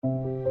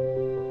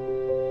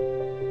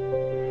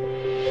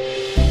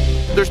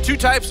There's two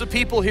types of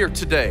people here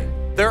today.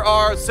 There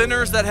are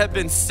sinners that have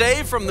been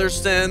saved from their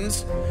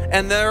sins,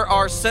 and there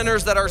are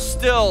sinners that are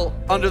still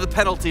under the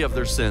penalty of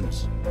their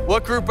sins.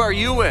 What group are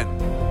you in?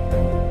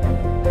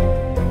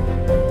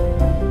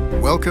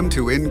 Welcome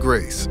to In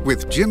Grace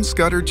with Jim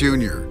Scudder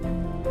Jr.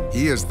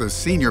 He is the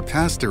senior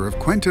pastor of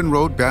Quentin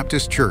Road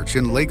Baptist Church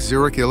in Lake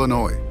Zurich,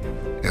 Illinois,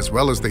 as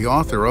well as the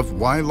author of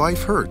Why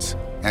Life Hurts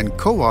and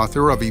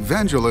co-author of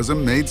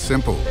Evangelism Made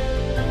Simple.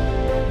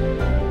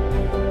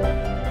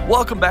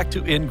 Welcome back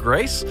to In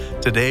Grace.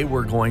 Today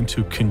we're going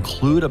to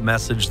conclude a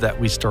message that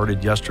we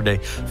started yesterday,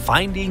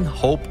 Finding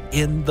Hope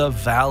in the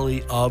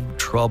Valley of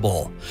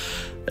Trouble.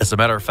 As a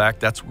matter of fact,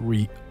 that's where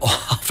we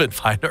often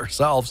find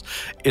ourselves,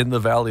 in the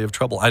valley of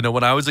trouble. I know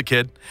when I was a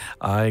kid,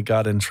 I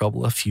got in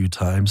trouble a few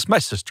times. My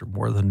sister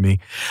more than me.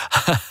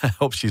 I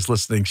hope she's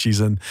listening.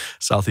 She's in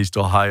Southeast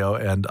Ohio,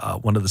 and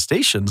one of the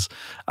stations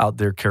out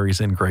there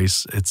carries In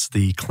Grace. It's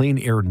the Clean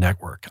Air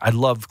Network. I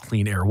love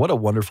Clean Air. What a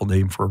wonderful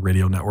name for a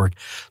radio network.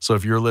 So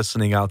if you're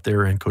listening out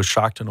there in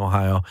Coshocton,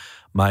 Ohio,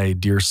 my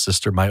dear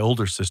sister, my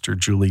older sister,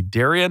 Julie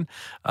Darian,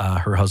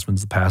 her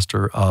husband's the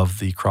pastor of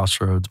the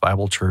Crossroads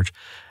Bible Church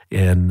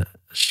in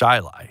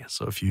Shiloh.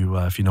 So if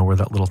you know where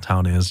that little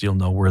town is, you'll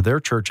know where their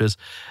church is.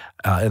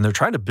 And they're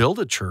trying to build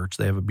a church.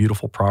 They have a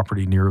beautiful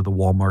property near the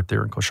Walmart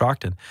there in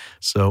Coshocton.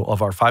 So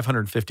of our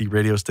 550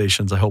 radio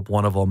stations, I hope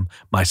one of them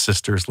my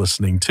sister's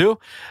listening to.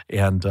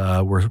 And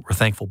we're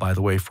thankful, by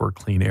the way, for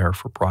Clean Air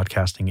for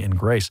broadcasting In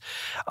Grace.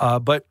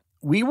 But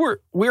we're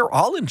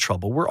all in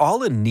trouble. We're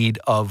all in need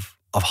of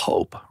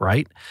hope,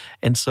 right?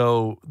 And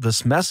so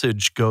this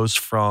message goes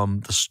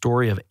from the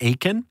story of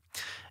Achan.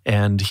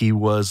 And he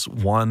was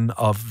one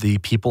of the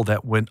people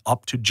that went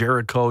up to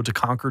Jericho to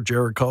conquer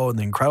Jericho, and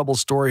the incredible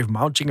story of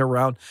marching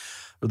around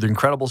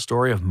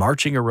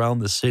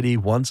the city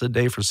once a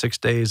day for 6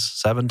 days,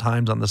 7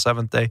 times on the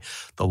seventh day.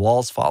 The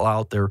walls fall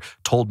out. They're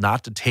told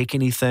not to take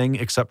anything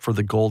except for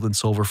the gold and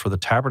silver for the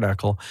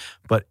tabernacle.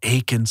 But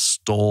Achan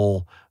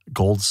stole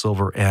gold,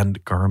 silver,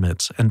 and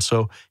garments. And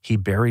so he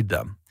buried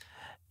them.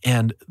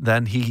 And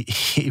then he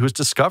was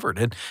discovered.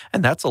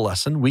 And that's a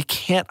lesson. We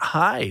can't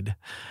hide.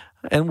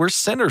 And we're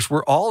sinners.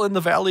 We're all in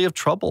the valley of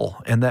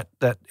trouble. And that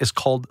is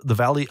called the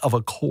valley of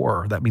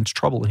Achor. That means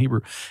trouble in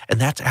Hebrew. And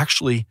that's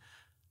actually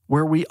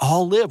where we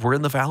all live. We're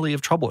in the valley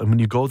of trouble. And when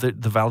you go to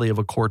the valley of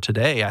Achor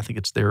today, I think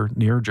it's there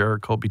near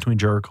Jericho, between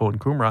Jericho and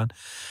Qumran,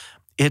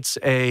 it's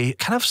a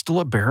kind of still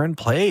a barren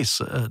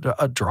place,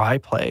 a dry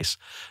place.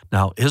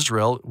 Now,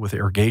 Israel, with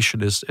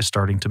irrigation, is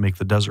starting to make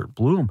the desert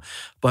bloom.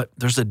 But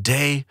there's a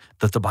day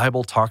that the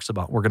Bible talks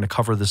about. We're going to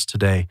cover this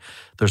today.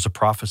 There's a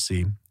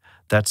prophecy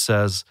that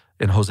says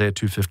in Hosea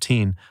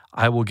 2:15,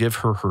 I will give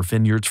her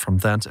vineyards from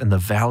thence and the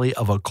valley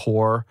of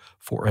Achor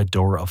for a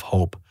door of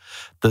hope.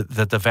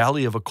 That the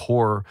valley of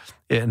Achor,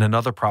 in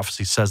another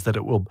prophecy, says that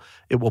it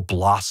will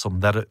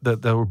blossom, that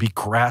there will be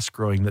grass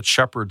growing, that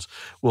shepherds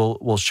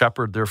will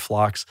shepherd their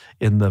flocks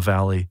in the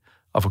valley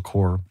of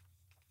Achor.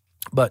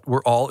 But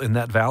we're all in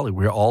that valley.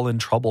 We're all in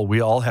trouble. We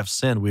all have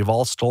sinned. We've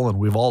all stolen.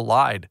 We've all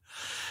lied.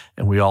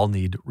 And we all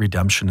need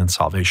redemption and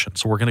salvation.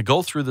 So we're going to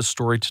go through this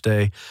story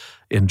today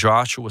in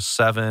Joshua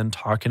 7,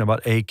 talking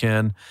about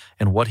Achan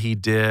and what he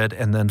did,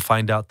 and then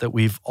find out that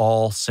we've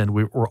all sinned.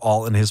 We're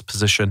all in his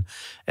position.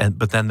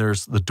 But then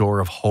there's the door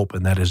of hope,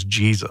 and that is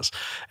Jesus.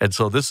 And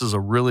so this is a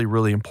really,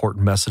 really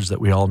important message that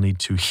we all need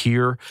to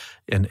hear.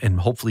 And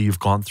hopefully you've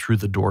gone through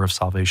the door of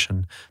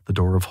salvation, the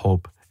door of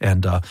hope.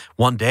 And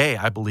one day,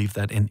 I believe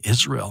that in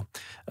Israel,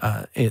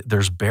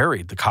 there's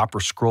buried, the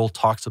Copper Scroll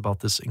talks about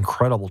this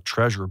incredible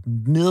treasure,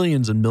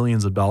 millions and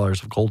millions of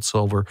dollars of gold,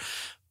 silver,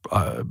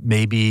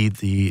 maybe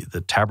the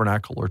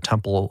tabernacle or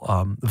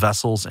temple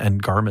vessels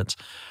and garments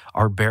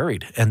are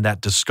buried. And that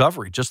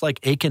discovery, just like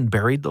Achan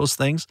buried those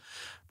things,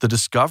 the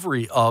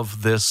discovery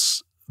of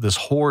this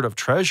hoard of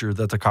treasure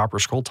that the Copper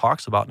Scroll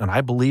talks about, and I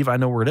believe I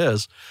know where it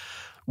is,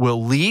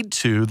 will lead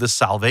to the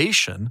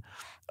salvation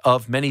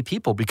of many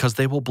people, because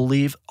they will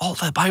believe, oh,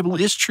 the Bible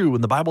is true.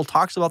 And the Bible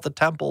talks about the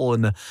temple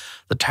and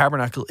the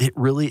tabernacle. It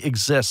really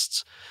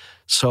exists.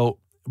 So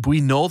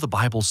we know the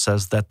Bible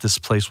says that this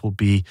place will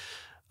be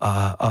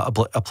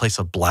a place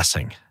of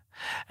blessing.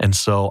 And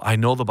so I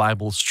know the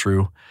Bible is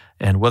true.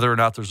 And whether or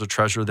not there's a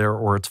treasure there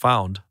or it's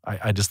found,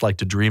 I just like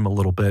to dream a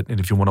little bit. And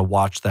if you want to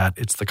watch that,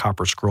 it's the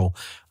Copper Scroll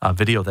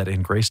video that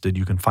In Grace did.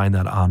 You can find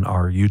that on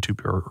our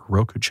YouTube or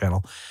Roku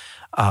channel.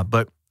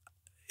 But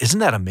isn't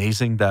that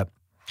amazing that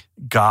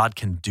God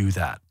can do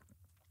that?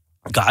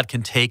 God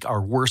can take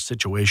our worst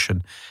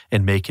situation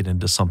and make it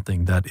into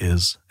something that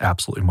is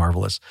absolutely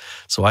marvelous.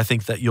 So I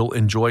think that you'll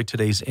enjoy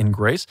today's In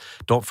Grace.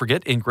 Don't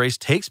forget, In Grace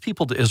takes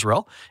people to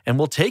Israel, and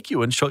we'll take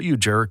you and show you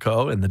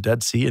Jericho and the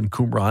Dead Sea and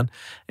Qumran.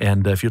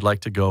 And if you'd like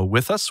to go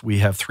with us, we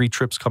have 3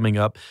 trips coming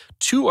up.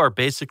 2 are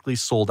basically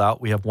sold out.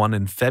 We have one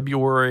in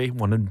February,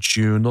 one in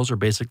June. Those are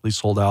basically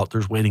sold out.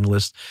 There's waiting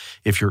lists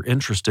if you're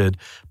interested.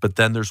 But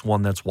then there's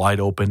one that's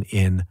wide open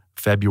in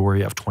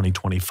February of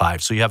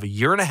 2025. So you have a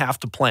year and a half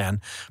to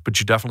plan, but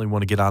you definitely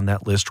want to get on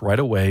that list right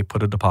away,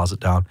 put a deposit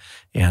down,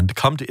 and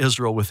come to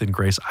Israel within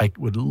grace. I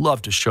would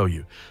love to show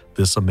you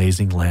this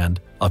amazing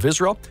land of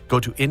Israel. Go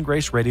to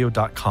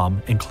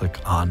ingraceradio.com and click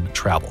on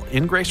travel.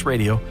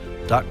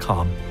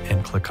 ingraceradio.com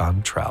and click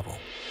on travel.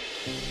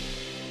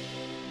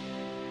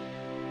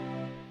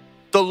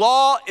 The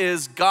law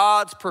is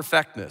God's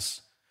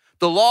perfectness.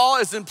 The law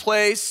is in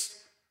place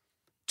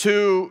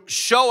to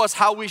show us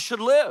how we should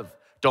live.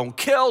 Don't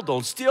kill,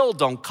 don't steal,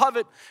 don't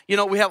covet.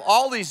 We have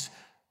all these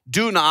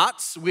do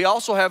nots. We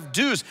also have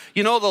do's.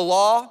 The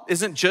law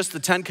isn't just the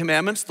 10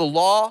 Commandments. The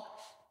law,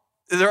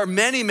 there are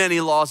many,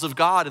 many laws of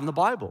God in the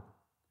Bible.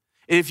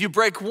 And if you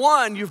break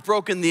one, you've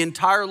broken the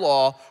entire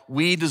law.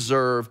 We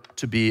deserve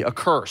to be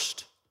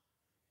accursed.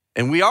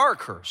 And we are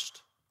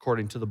accursed,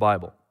 according to the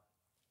Bible.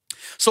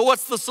 So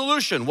what's the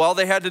solution? Well,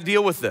 they had to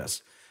deal with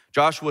this.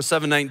 Joshua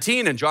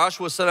 7:19, and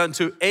Joshua said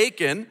unto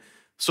Achan.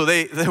 So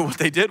what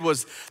they did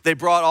was they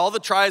brought all the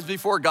tribes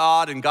before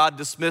God, and God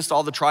dismissed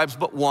all the tribes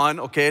but one.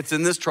 Okay, it's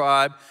in this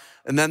tribe.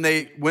 And then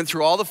they went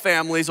through all the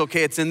families.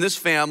 Okay, it's in this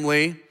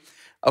family.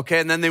 Okay,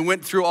 and then they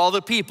went through all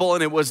the people,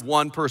 and it was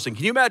one person.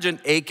 Can you imagine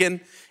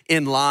Achan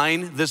in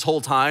line this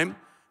whole time,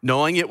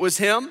 knowing it was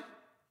him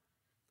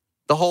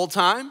the whole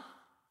time?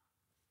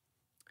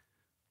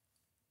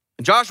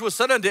 And Joshua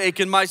said unto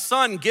Achan, my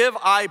son, give,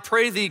 I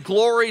pray thee,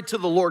 glory to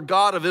the Lord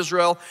God of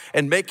Israel,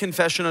 and make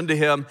confession unto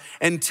him,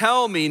 and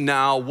tell me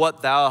now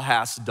what thou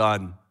hast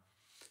done.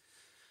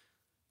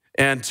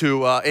 And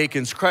to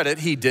Achan's credit,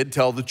 he did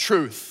tell the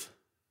truth,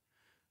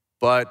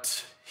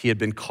 but he had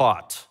been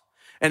caught.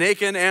 And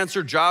Achan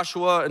answered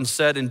Joshua and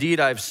said,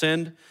 indeed, I have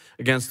sinned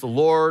against the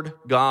Lord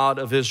God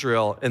of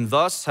Israel, and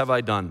thus have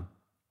I done.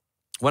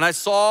 When I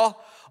saw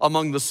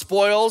among the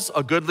spoils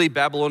a goodly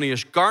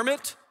Babylonish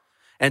garment,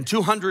 and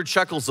 200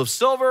 shekels of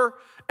silver,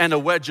 and a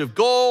wedge of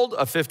gold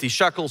of 50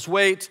 shekels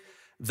weight,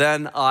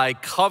 then I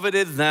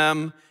coveted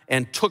them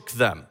and took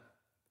them.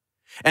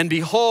 And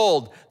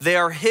behold, they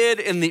are hid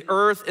in the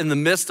earth in the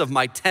midst of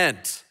my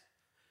tent,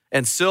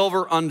 and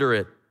silver under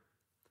it.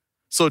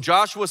 So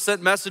Joshua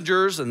sent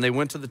messengers, and they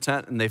went to the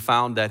tent, and they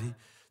found that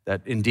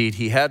indeed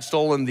he had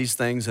stolen these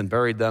things and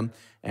buried them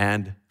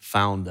and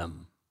found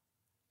them.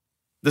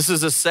 This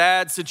is a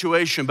sad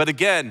situation, but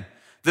again,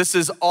 this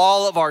is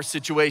all of our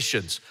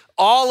situations.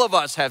 All of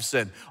us have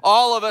sinned.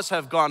 All of us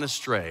have gone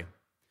astray.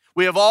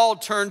 We have all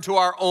turned to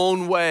our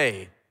own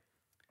way.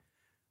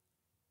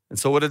 And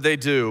so what did they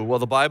do? Well,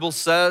 the Bible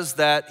says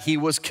that he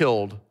was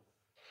killed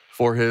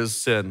for his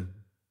sin.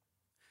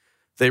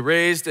 They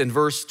raised, in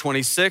verse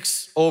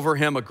 26, over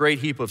him a great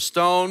heap of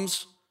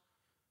stones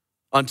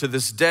unto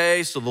this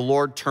day. So the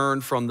Lord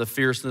turned from the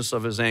fierceness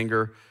of his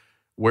anger.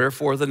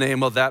 Wherefore the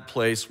name of that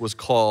place was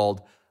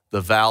called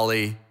the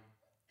Valley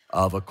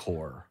of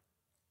Achor.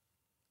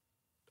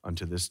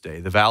 Unto this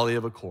day, the Valley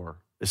of Achor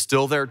is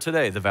still there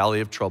today, the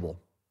Valley of Trouble.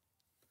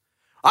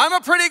 I'm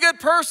a pretty good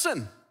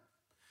person.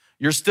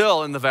 You're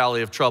still in the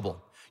Valley of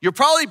Trouble. You're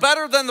probably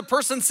better than the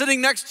person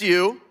sitting next to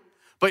you,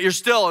 but you're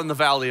still in the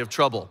Valley of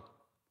Trouble.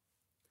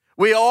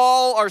 We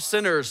all are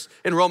sinners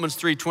in Romans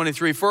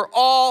 3:23. For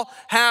all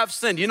have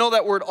sinned. You know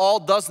that word all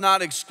does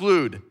not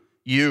exclude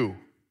you.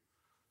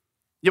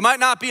 You might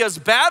not be as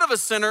bad of a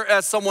sinner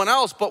as someone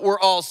else, but we're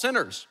all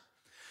sinners.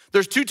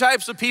 There's two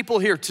types of people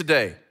here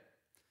today.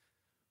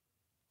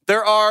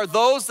 There are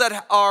those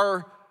that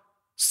are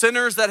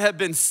sinners that have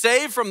been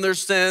saved from their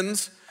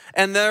sins,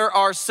 and there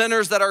are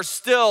sinners that are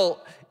still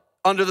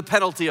under the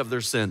penalty of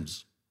their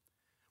sins.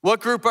 What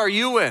group are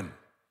you in?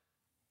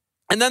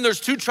 And then there's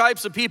two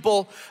types of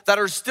people that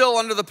are still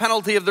under the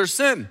penalty of their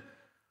sin.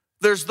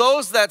 There's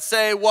those that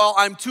say, well,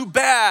 I'm too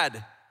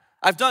bad.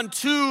 I've done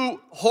too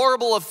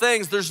horrible of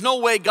things. There's no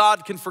way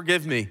God can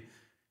forgive me.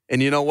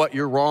 And you know what?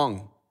 You're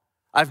wrong.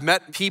 I've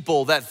met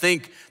people that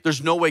think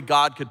there's no way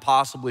God could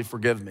possibly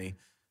forgive me.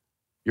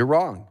 You're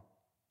wrong.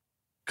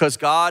 Because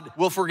God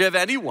will forgive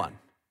anyone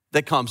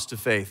that comes to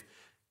faith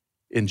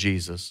in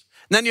Jesus.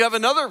 And then you have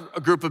another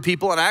group of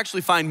people, and I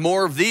actually find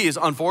more of these,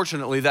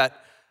 unfortunately,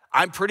 that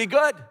I'm pretty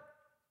good.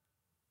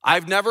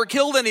 I've never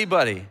killed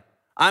anybody.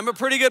 I'm a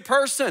pretty good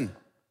person.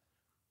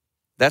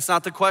 That's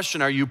not the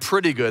question, are you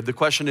pretty good? The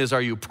question is,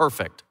 are you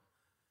perfect?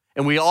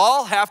 And we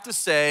all have to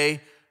say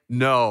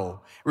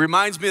no. It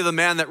reminds me of the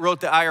man that wrote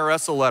the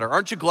IRS a letter.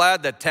 Aren't you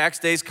glad that tax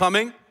day's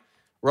coming?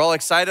 We're all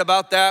excited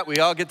about that. We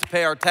all get to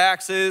pay our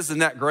taxes. Isn't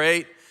that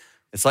great?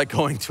 It's like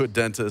going to a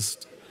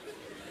dentist.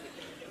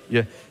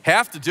 You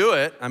have to do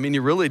it. I mean,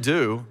 you really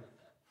do.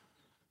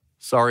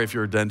 Sorry if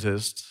you're a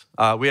dentist.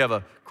 We have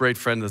a great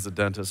friend that's a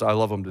dentist. I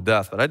love him to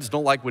death, but I just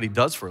don't like what he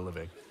does for a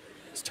living.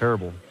 It's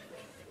terrible.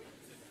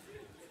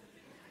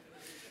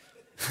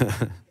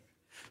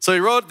 So he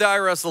wrote the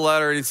IRS a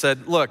letter, and he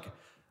said, look,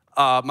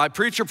 my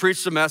preacher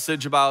preached a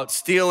message about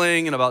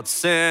stealing and about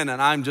sin,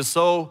 and I'm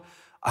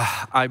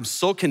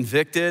so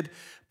convicted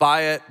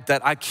by it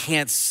that I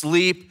can't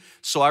sleep.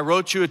 So I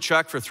wrote you a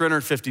check for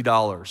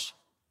 $350.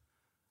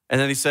 And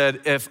then he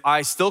said, if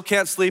I still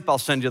can't sleep, I'll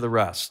send you the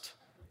rest.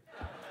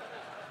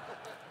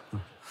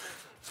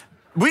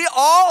 We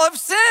all have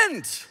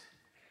sinned.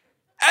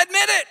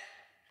 Admit it.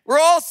 We're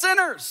all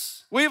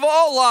sinners. We've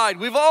all lied.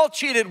 We've all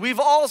cheated. We've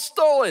all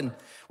stolen.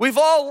 We've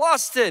all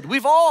lusted.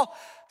 We've all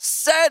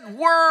said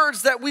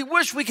words that we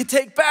wish we could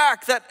take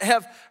back that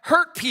have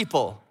hurt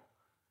people.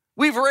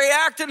 We've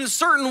reacted in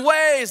certain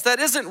ways that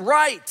isn't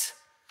right.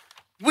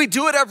 We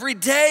do it every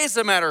day, as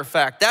a matter of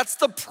fact. That's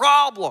the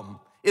problem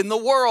in the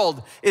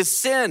world, is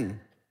sin.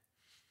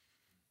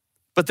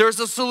 But there's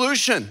a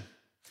solution.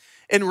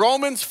 In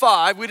Romans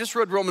 5, we just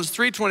read Romans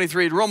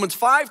 3:23. In Romans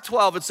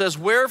 5:12, it says,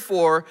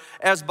 wherefore,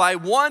 as by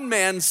one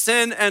man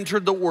sin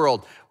entered the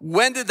world.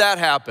 When did that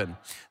happen?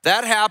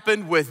 That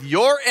happened with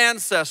your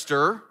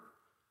ancestor.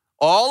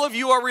 All of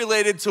you are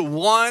related to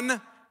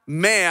one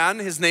man.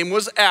 His name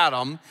was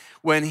Adam,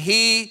 when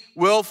he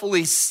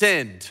willfully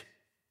sinned.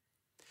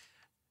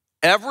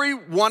 Every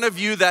one of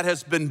you that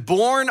has been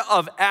born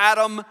of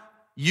Adam,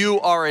 you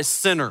are a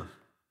sinner.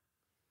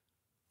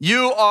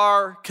 You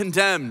are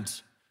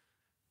condemned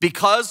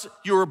because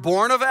you were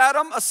born of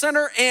Adam, a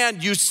sinner,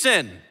 and you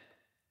sin.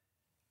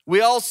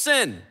 We all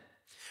sin.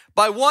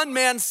 By one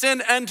man,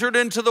 sin entered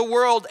into the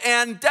world,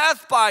 and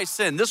death by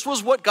sin. This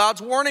was what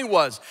God's warning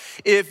was.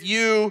 If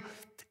you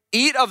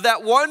eat of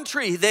that one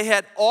tree, they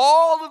had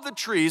all of the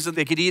trees and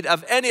they could eat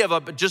of any of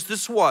them, but just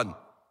this one.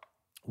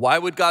 Why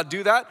would God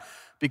do that?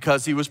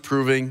 Because he was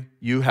proving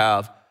you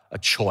have a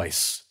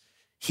choice.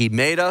 He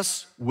made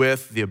us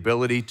with the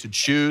ability to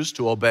choose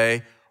to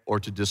obey or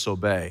to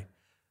disobey.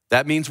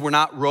 That means we're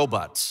not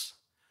robots.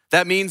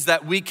 That means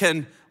that we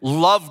can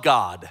love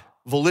God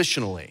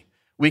volitionally.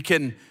 We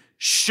can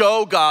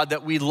show God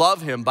that we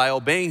love him by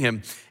obeying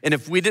him. And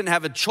if we didn't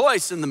have a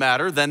choice in the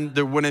matter, then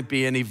there wouldn't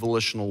be any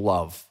volitional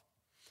love.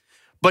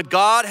 But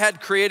God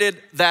had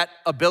created that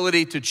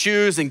ability to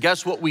choose, and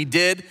guess what we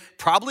did?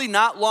 Probably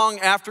not long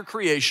after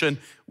creation,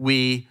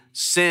 we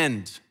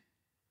sinned.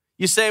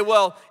 You say,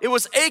 well, it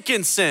was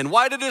Achan's sin.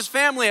 Why did his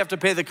family have to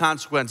pay the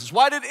consequences?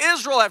 Why did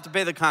Israel have to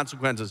pay the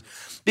consequences?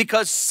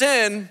 Because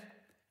sin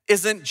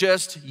isn't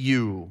just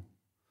you.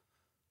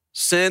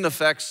 Sin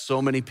affects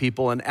so many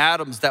people, and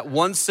Adam's that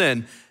one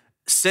sin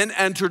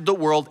entered the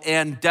world,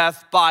 and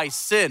death by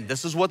sin.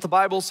 This is what the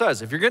Bible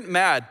says. If you're getting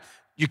mad,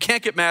 you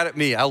can't get mad at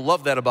me. I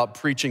love that about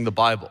preaching the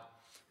Bible.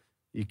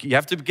 You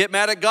have to get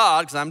mad at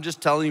God because I'm just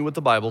telling you what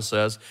the Bible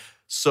says.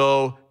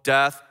 So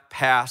death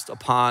passed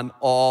upon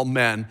all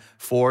men,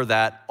 for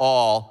that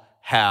all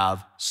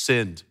have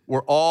sinned.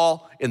 We're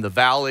all in the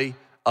valley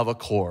of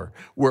Achor.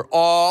 We're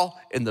all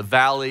in the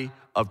valley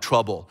of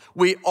trouble.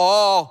 We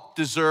all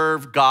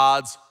deserve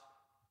God's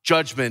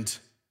judgment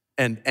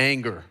and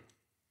anger.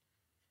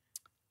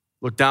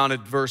 Look down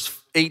at verse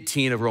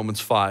 18 of Romans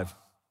 5.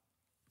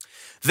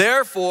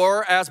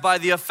 Therefore, as by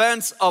the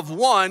offense of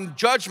one,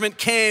 judgment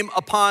came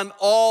upon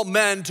all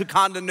men to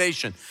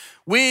condemnation.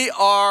 We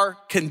are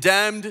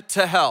condemned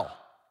to hell.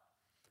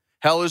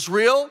 Hell is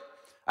real.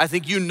 I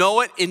think you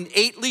know it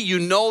innately. You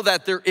know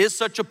that there is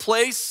such a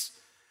place.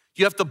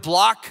 You have to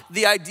block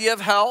the idea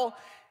of hell.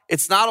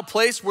 It's not a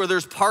place where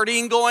there's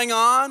partying going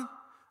on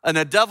and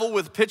a devil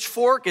with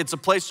pitchfork. It's a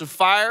place of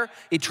fire,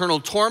 eternal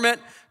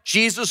torment.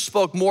 Jesus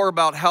spoke more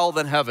about hell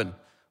than heaven.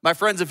 My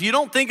friends, if you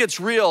don't think it's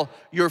real,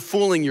 you're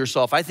fooling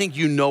yourself. I think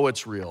you know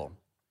it's real.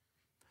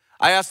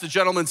 I asked the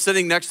gentleman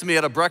sitting next to me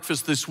at a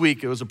breakfast this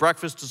week. It was a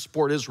breakfast to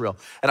support Israel,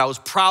 and I was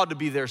proud to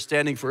be there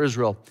standing for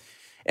Israel.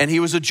 And he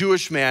was a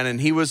Jewish man,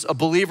 and he was a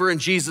believer in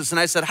Jesus. And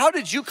I said, how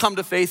did you come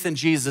to faith in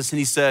Jesus? And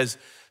he says,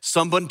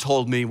 someone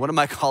told me, one of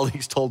my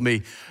colleagues told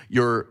me,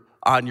 you're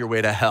on your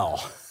way to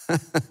hell.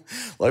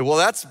 Like, well,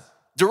 that's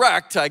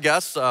direct, I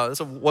guess.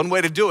 That's one way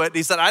to do it. And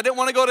he said, I didn't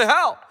want to go to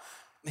hell.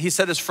 He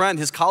said his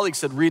colleague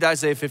said, read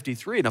Isaiah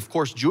 53. And of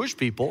course, Jewish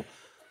people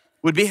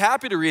would be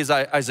happy to read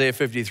Isaiah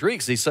 53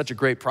 because he's such a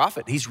great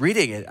prophet. He's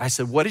reading it. I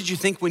said, what did you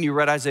think when you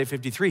read Isaiah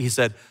 53? He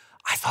said,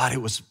 I thought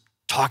it was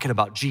talking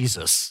about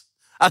Jesus.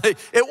 It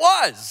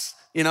was,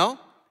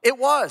 it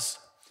was.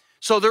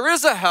 So there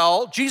is a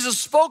hell. Jesus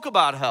spoke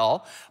about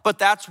hell, but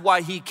that's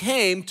why he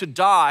came to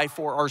die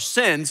for our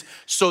sins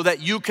so that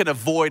you can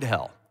avoid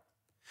hell.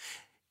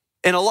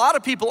 And a lot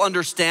of people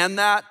understand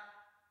that,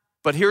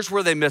 but here's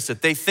where they miss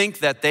it. They think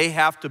that they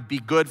have to be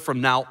good from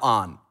now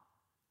on.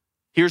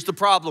 Here's the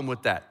problem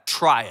with that.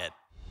 Try it.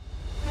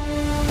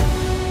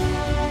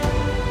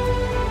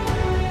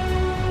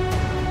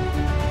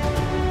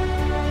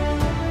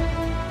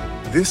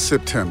 This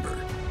September,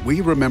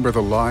 we remember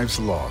the lives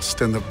lost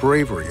and the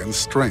bravery and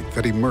strength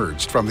that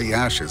emerged from the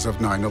ashes of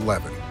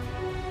 9/11.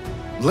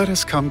 Let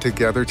us come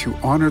together to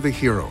honor the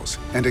heroes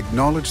and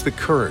acknowledge the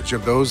courage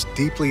of those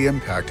deeply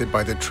impacted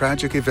by the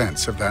tragic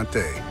events of that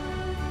day.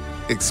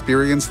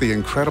 Experience the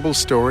incredible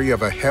story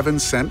of a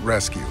heaven-sent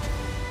rescue,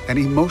 an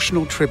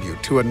emotional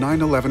tribute to a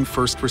 9/11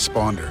 first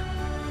responder.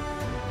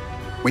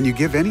 When you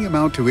give any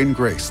amount to In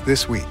Grace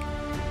this week,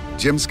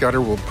 Jim Scudder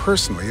will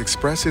personally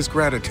express his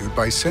gratitude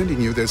by sending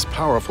you this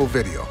powerful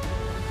video.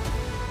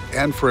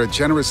 And for a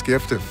generous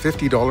gift of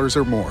 $50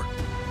 or more,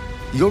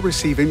 you'll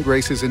receive In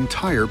Grace's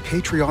entire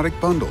patriotic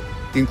bundle,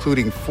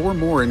 including 4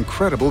 more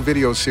incredible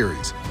video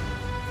series.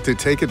 To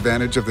take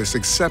advantage of this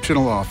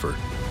exceptional offer,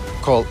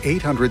 Call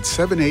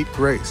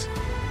 800-78-GRACE.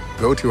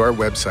 Go to our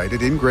website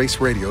at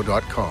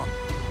ingraceradio.com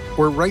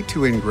or write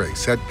to In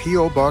Grace at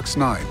P.O. Box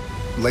 9,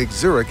 Lake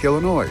Zurich,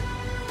 Illinois,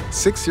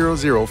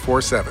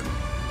 60047.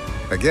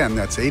 Again,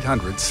 that's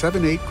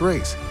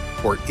 800-78-GRACE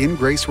or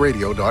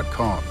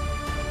ingraceradio.com.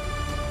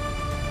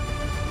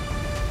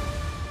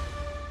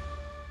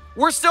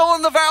 We're still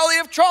in the valley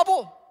of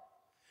trouble.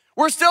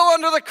 We're still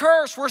under the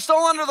curse. We're still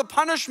under the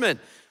punishment.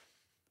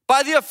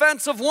 By the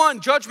offense of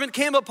one, judgment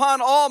came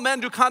upon all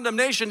men to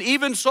condemnation.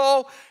 Even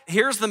so,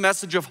 here's the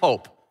message of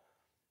hope.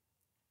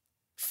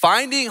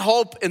 Finding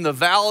hope in the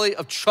valley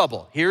of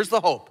trouble. Here's the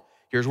hope.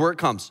 Here's where it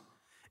comes.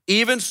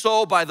 Even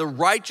so, by the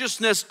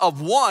righteousness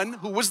of one,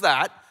 who was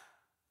that?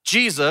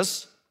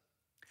 Jesus,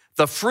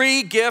 the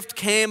free gift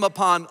came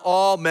upon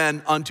all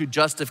men unto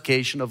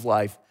justification of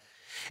life.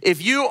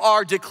 If you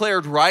are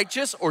declared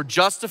righteous or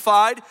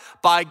justified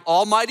by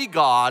Almighty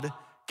God,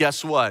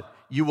 guess what?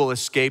 You will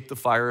escape the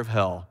fire of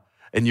hell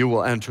and you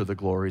will enter the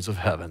glories of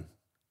heaven.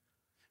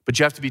 But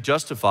you have to be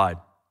justified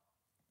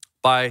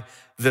by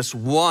this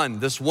one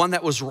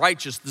that was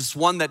righteous, this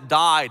one that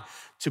died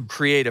to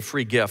create a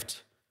free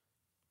gift.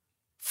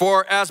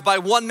 For as by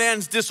one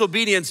man's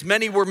disobedience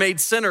many were made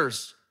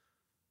sinners,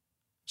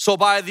 so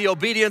by the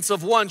obedience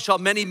of one shall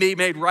many be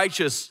made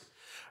righteous.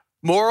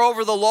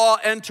 Moreover, the law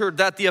entered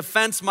that the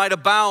offense might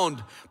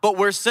abound, but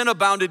where sin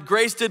abounded,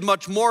 grace did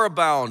much more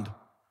abound.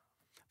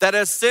 That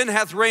as sin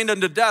hath reigned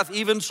unto death,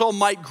 even so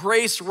might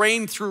grace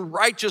reign through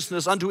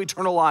righteousness unto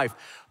eternal life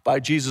by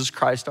Jesus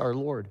Christ our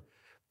Lord.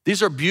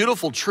 These are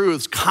beautiful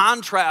truths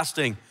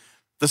contrasting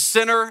the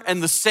sinner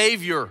and the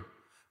Savior.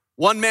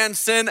 One man's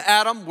sin,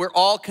 Adam, we're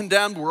all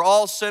condemned, we're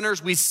all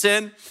sinners, we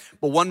sin.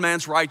 But one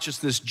man's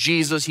righteousness,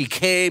 Jesus, he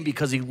came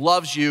because he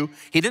loves you.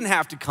 He didn't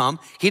have to come,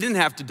 he didn't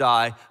have to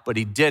die, but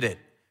he did it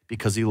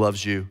because he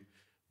loves you.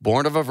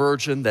 Born of a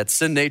virgin, that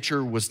sin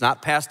nature was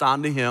not passed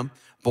on to him.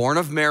 Born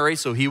of Mary,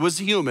 so he was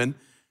human.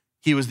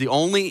 He was the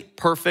only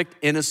perfect,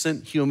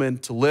 innocent human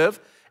to live,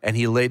 and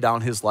he laid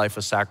down his life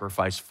a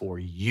sacrifice for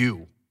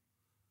you.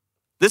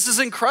 This is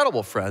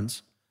incredible,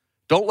 friends.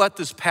 Don't let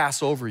this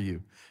pass over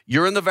you.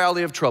 You're in the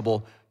valley of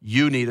trouble.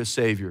 You need a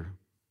Savior.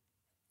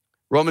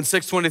 Romans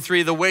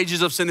 6:23, the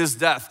wages of sin is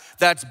death.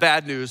 That's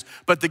bad news.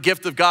 But the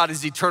gift of God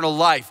is eternal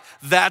life.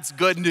 That's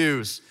good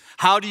news.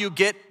 How do you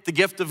get the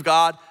gift of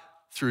God?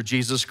 Through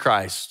Jesus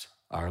Christ,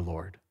 our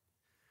Lord.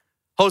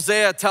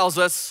 Hosea tells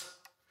us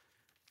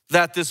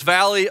that this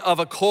valley of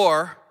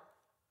Achor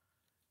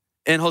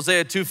in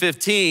Hosea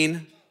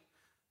 2:15,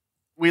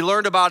 we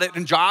learned about it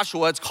in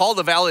Joshua. It's called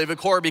the valley of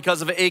Achor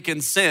because of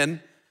Achan's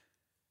sin.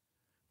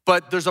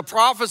 But there's a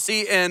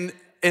prophecy in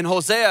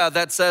Hosea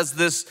that says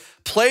this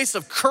place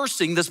of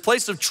cursing, this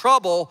place of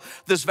trouble,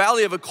 this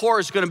valley of Achor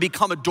is going to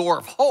become a door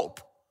of hope.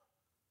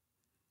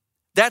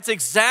 That's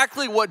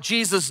exactly what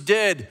Jesus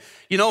did.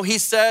 You know, he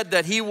said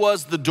that he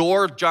was the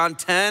door, John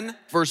 10,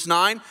 verse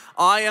 9.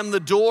 I am the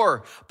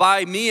door.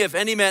 By me, if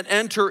any man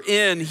enter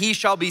in, he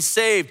shall be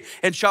saved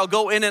and shall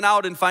go in and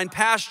out and find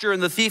pasture.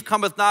 And the thief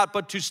cometh not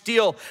but to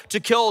steal, to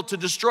kill, to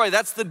destroy.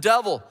 That's the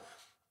devil.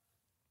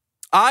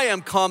 I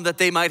am come that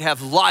they might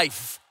have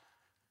life,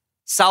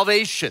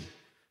 salvation,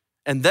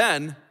 and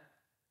then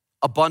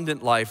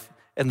abundant life,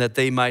 and that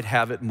they might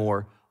have it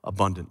more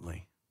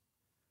abundantly.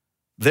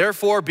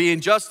 Therefore, being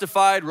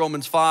justified,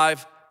 Romans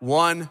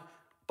 5:1,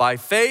 by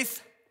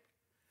faith,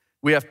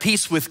 we have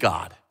peace with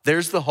God.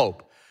 There's the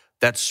hope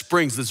that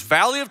springs. This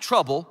valley of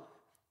trouble,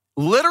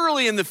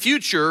 literally in the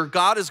future,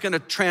 God is going to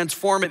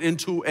transform it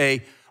into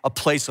a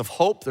place of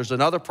hope. There's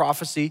another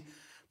prophecy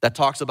that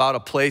talks about a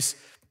place,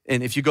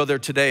 and if you go there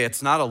today,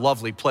 it's not a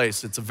lovely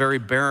place. It's a very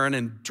barren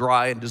and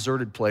dry and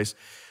deserted place.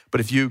 But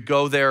if you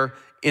go there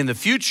in the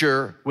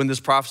future, when this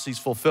prophecy is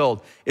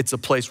fulfilled, it's a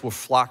place where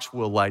flocks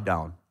will lie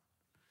down.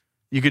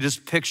 You could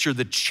just picture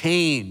the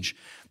change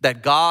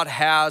that God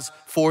has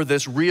for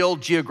this real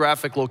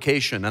geographic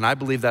location. And I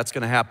believe that's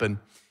going to happen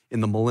in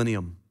the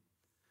millennium.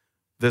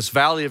 This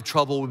valley of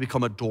trouble will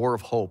become a door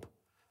of hope.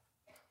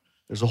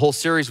 There's a whole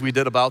series we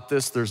did about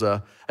this. There's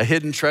a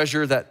hidden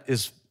treasure that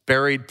is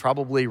buried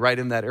probably right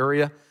in that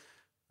area.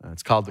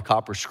 It's called the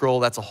Copper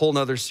Scroll. That's a whole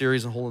nother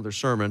series, a whole other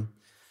sermon.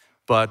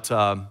 But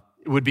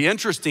it would be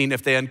interesting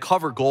if they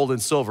uncover gold and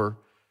silver,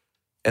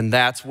 and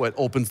that's what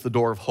opens the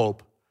door of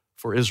hope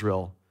for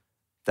Israel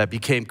that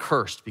became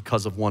cursed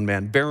because of one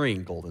man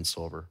burying gold and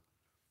silver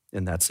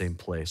in that same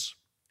place.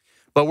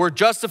 But we're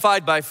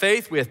justified by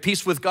faith. We have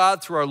peace with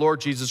God through our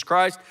Lord Jesus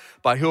Christ,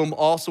 by whom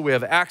also we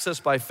have access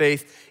by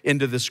faith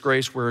into this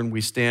grace wherein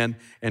we stand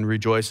and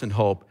rejoice in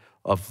hope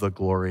of the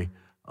glory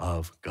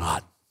of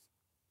God.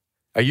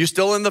 Are you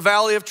still in the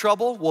valley of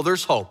trouble? Well,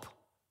 there's hope.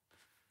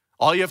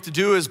 All you have to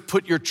do is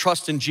put your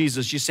trust in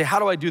Jesus. You say, how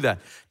do I do that?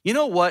 You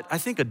know what? I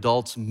think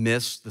adults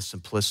miss the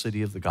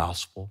simplicity of the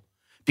gospel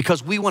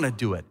because we want to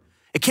do it.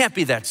 It can't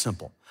be that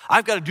simple.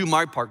 I've got to do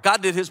my part.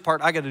 God did his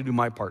part. I got to do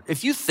my part.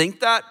 If you think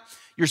that,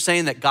 you're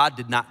saying that God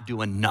did not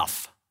do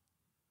enough.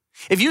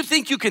 If you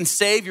think you can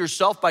save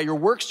yourself by your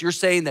works, you're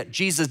saying that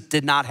Jesus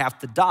did not have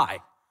to die.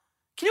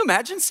 Can you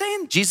imagine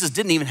saying Jesus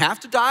didn't even have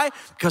to die?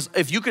 Because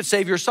if you could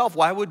save yourself,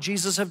 why would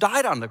Jesus have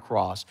died on the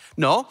cross?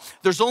 No,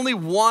 there's only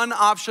one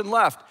option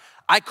left.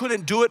 I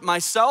couldn't do it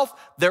myself,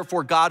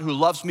 therefore God who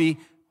loves me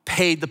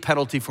paid the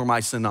penalty for my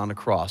sin on the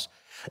cross.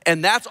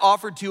 And that's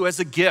offered to you as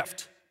a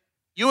gift.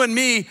 You and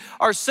me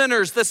are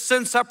sinners. This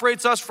sin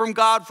separates us from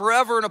God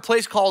forever in a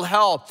place called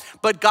hell.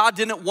 But God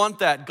didn't want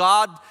that.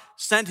 God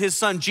sent his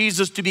son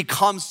Jesus to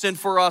become sin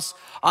for us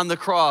on the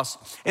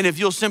cross. And if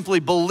you'll simply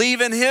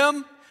believe in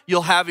him,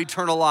 you'll have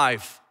eternal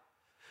life.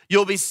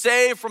 You'll be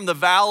saved from the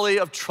valley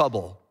of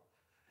trouble.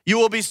 You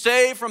will be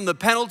saved from the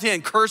penalty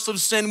and curse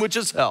of sin, which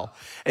is hell.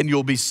 And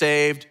you'll be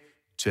saved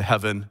to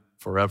heaven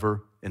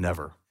forever and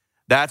ever.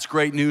 That's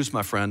great news,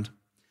 my friend.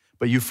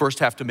 But you first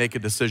have to make a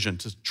decision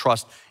to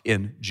trust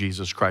in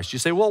Jesus Christ. You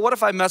say, well, what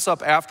if I mess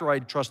up after I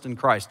trust in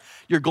Christ?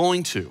 You're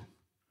going to.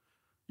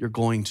 You're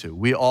going to.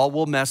 We all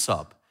will mess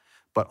up.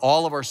 But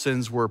all of our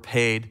sins were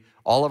paid.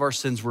 All of our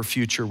sins were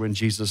future when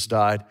Jesus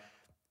died.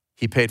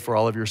 He paid for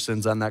all of your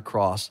sins on that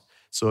cross.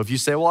 So if you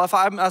say, well, if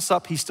I mess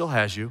up, he still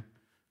has you.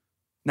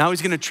 Now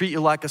he's going to treat you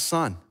like a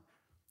son,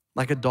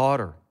 like a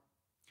daughter.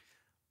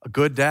 A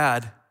good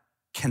dad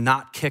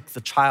cannot kick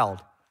the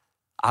child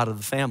out of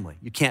the family.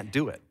 You can't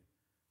do it.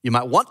 You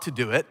might want to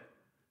do it.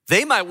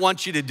 They might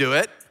want you to do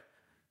it,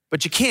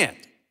 but you can't.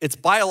 It's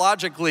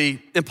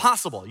biologically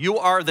impossible. You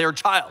are their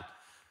child.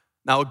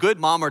 Now, a good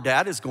mom or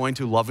dad is going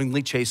to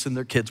lovingly chasten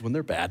their kids when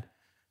they're bad,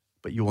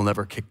 but you will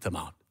never kick them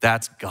out.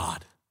 That's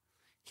God.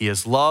 He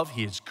is love.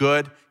 He is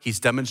good.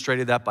 He's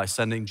demonstrated that by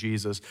sending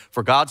Jesus.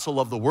 For God so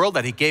loved the world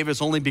that he gave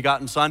his only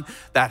begotten son,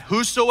 that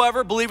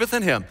whosoever believeth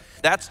in him,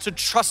 that's to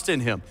trust in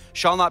him,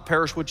 shall not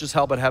perish, which is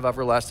hell, but have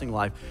everlasting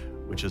life,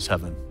 which is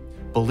heaven.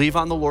 Believe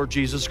on the Lord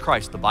Jesus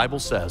Christ, the Bible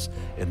says,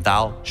 and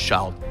thou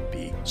shalt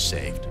be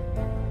saved.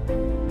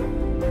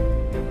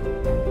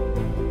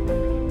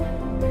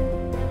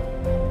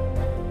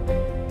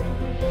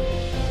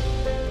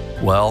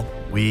 Well,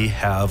 we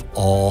have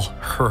all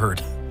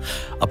heard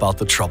about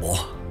the trouble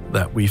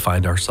that we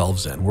find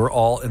ourselves in. We're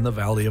all in the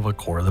valley of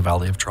Achor, the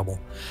valley of trouble,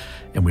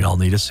 and we all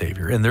need a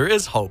Savior. And there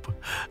is hope.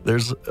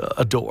 There's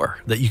a door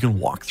that you can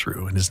walk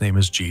through, and his name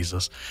is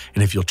Jesus.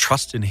 And if you'll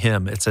trust in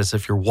him, it's as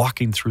if you're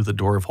walking through the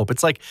door of hope.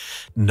 It's like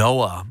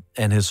Noah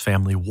and his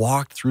family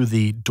walked through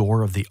the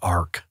door of the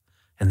ark,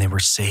 and they were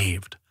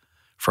saved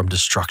from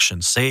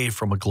destruction, saved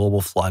from a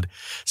global flood.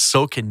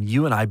 So can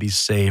you and I be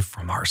saved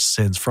from our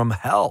sins, from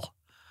hell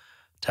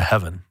to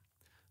heaven,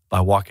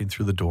 by walking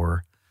through the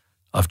door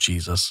of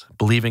Jesus,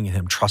 believing in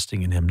him,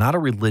 trusting in him, not a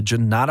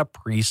religion, not a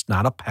priest,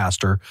 not a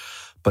pastor,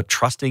 but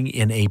trusting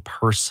in a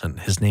person.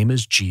 His name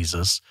is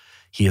Jesus.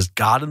 He is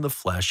God in the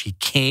flesh. He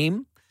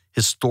came,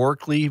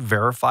 historically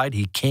verified.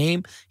 He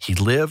came, he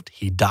lived,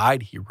 he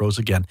died, he rose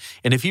again.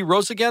 And if he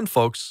rose again,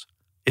 folks,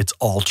 it's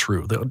all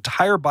true. The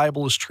entire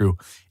Bible is true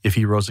if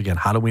he rose again.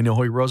 How do we know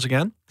he rose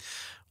again?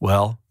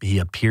 Well, he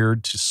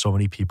appeared to so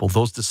many people.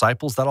 Those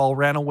disciples that all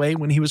ran away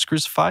when he was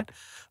crucified,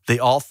 they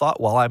all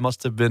thought, well, I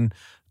must have been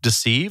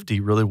deceived.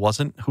 He really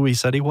wasn't who he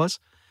said he was.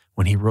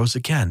 When he rose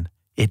again,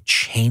 it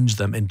changed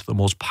them into the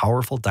most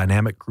powerful,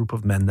 dynamic group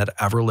of men that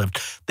ever lived.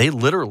 They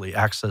literally,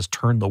 Acts says,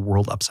 turned the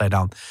world upside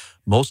down.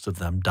 Most of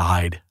them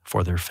died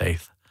for their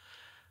faith.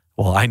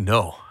 Well, I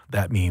know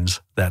that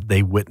means that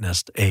they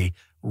witnessed a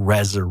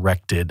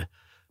resurrected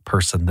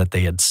person that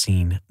they had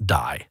seen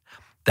die.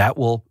 That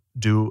will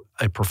do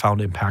a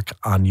profound impact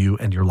on you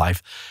and your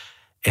life.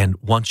 And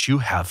once you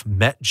have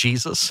met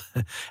Jesus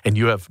and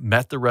you have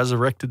met the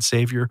resurrected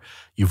Savior,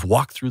 you've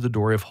walked through the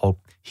door of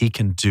hope, he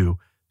can do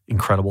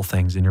incredible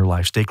things in your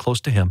life. Stay close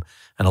to him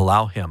and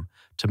allow him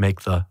to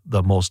make the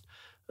most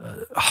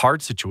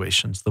hard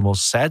situations, the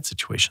most sad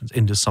situations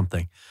into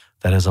something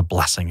that is a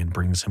blessing and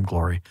brings him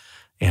glory.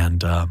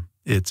 And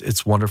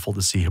it's wonderful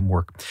to see him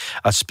work.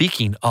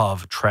 Speaking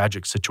of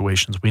tragic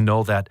situations, we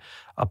know that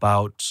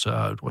about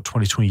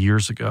 20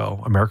 years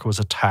ago, America was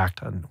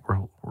attacked, and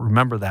we'll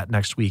remember that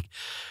next week.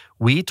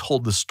 We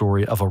told the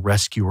story of a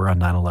rescuer on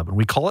 9/11.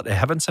 We call it a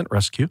Heaven Sent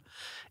Rescue.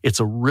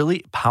 It's a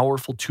really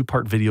powerful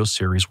 2-part video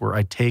series where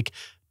I take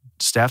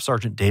Staff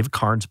Sergeant Dave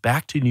Carnes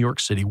back to New York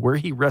City, where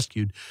he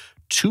rescued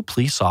 2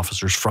 police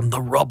officers from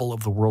the rubble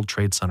of the World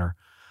Trade Center.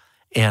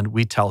 And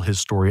we tell his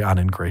story on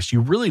In Grace.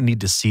 You really need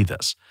to see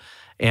this.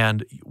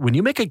 And when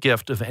you make a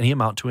gift of any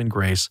amount to In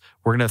Grace,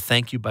 we're going to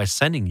thank you by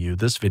sending you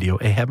this video,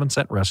 A Heaven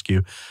Sent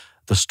Rescue,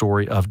 the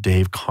story of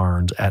Dave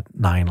Carnes at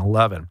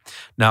 9/11.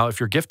 Now, if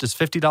your gift is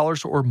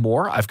 $50 or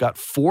more, I've got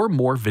 4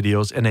 more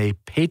videos in a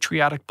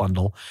patriotic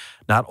bundle.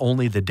 Not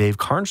only the Dave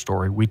Carnes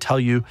story, we tell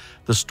you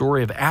the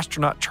story of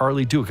astronaut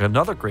Charlie Duke,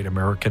 another great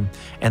American,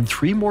 and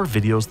 3 more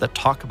videos that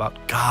talk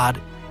about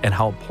God and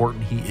how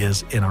important he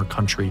is in our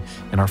country,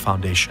 in our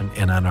foundation,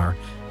 and in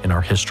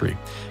our history.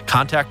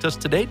 Contact us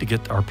today to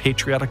get our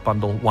patriotic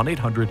bundle,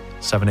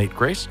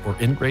 1-800-78-GRACE or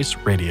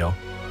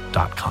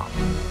ingraceradio.com.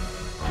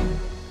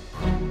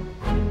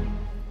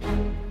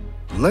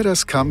 Let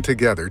us come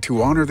together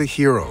to honor the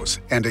heroes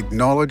and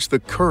acknowledge the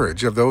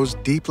courage of those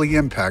deeply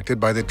impacted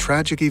by the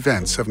tragic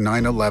events of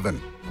 9/11.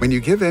 When you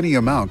give any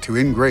amount to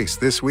In Grace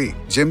this week,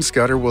 Jim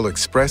Scudder will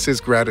express his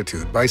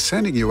gratitude by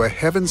sending you a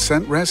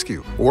heaven-sent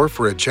rescue. Or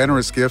for a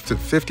generous gift of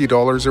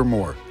 $50 or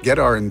more, get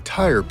our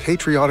entire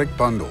patriotic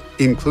bundle,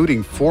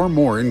 including 4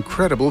 more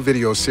incredible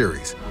video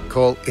series.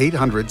 Call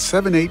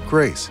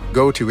 800-78-GRACE,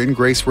 go to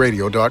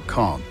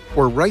ingraceradio.com,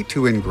 or write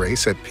to In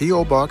Grace at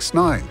P.O. Box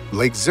 9,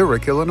 Lake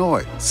Zurich,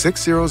 Illinois,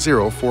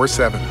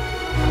 60047.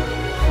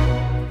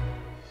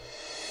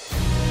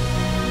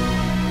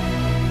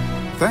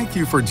 Thank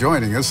you for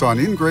joining us on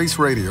In Grace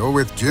Radio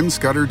with Jim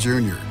Scudder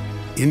Jr.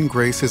 In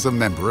Grace is a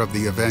member of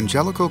the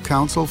Evangelical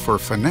Council for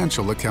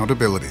Financial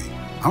Accountability.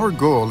 Our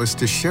goal is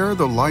to share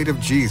the light of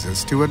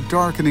Jesus to a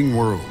darkening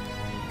world,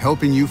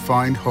 helping you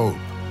find hope,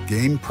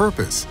 gain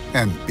purpose,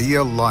 and be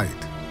a light.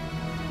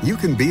 You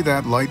can be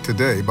that light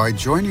today by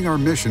joining our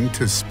mission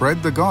to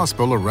spread the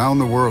gospel around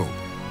the world.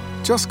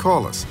 Just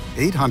call us,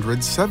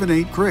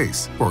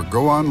 800-78-GRACE, or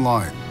go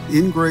online,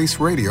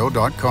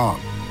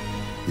 ingraceradio.com.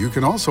 You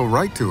can also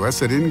write to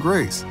us at In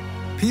Grace,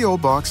 P.O.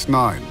 Box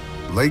 9,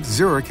 Lake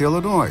Zurich,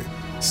 Illinois,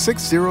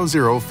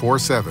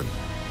 60047.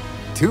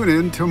 Tune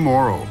in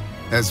tomorrow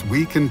as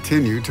we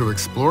continue to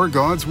explore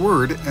God's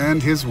Word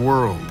and His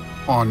world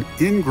on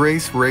In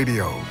Grace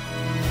Radio.